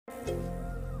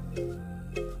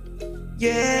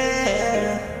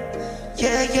Yeah,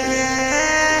 yeah, yeah,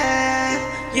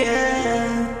 yeah.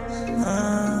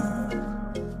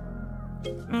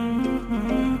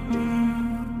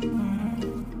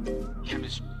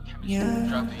 Yeah.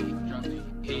 Drop the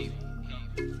heat,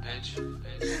 bitch.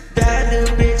 Bad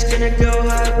little bitch gonna go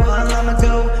high while I'ma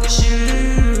go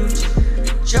shoot.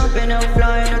 Jumping out,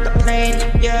 flying out the plane,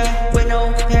 yeah, with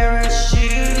no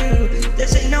parachute.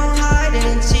 This ain't no hiding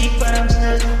and seek, but I'm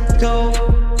still go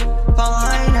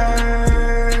find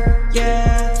her,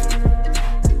 yeah.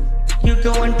 You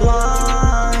going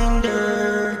blinder,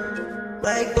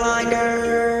 like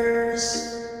blinders,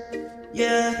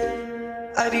 yeah.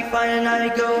 I be finding I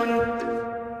be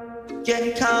going,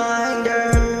 getting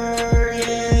kinder,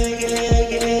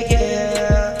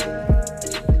 yeah.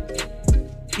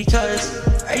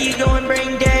 Because are you going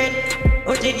brain dead,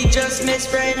 or did you just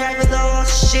misread half of the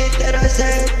shit that I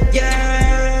said? Yeah.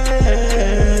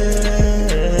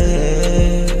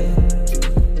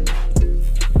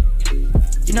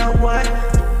 You know what?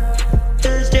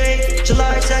 Thursday,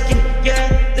 July 2nd,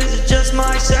 yeah. This is just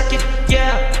my second,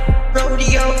 yeah.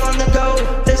 Rodeo on the go.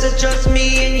 This is just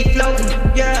me and you floating,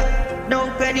 yeah. No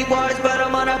penny wise, but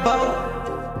I'm on a boat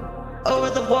over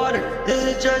the water. This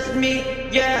is just me,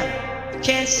 yeah.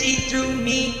 Can't see through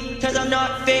me, cause I'm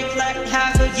not fake like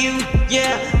half of you,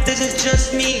 yeah. This is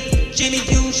just me, Jimmy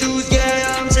Two Shoes,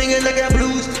 yeah. I'm singing like a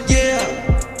blues, yeah.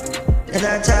 And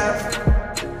that's half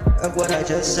of what I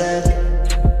just said,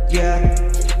 yeah.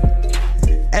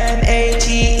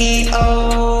 Mateo,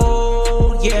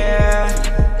 yeah.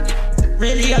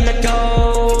 Really on the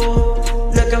go.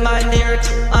 Look at my lyrics,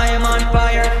 I am on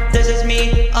fire. This is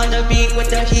me on the beat with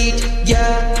the heat,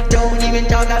 yeah. Don't even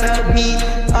talk about me,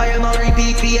 I am on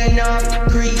repeat, Vietnam,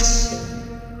 Greece.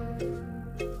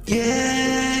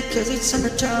 Yeah, cause it's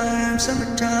summertime,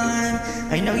 summertime.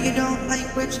 I know you don't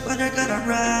like whips, but I gotta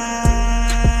ride.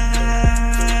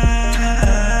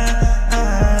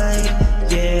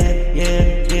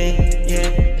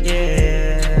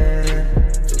 Yeah.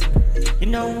 You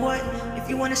know what? If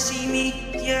you wanna see me,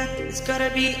 yeah, it's gotta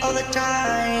be all the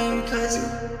time. Cause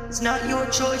it's not your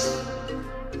choice,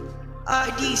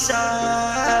 I decide.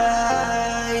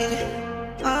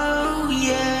 Oh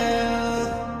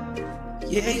yeah,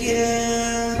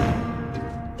 yeah.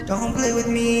 Don't play with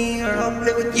me or I'll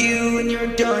play with you and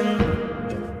you're done.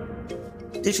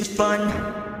 This was fun,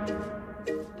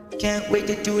 can't wait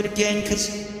to do it again, cause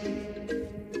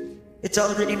it's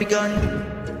already begun.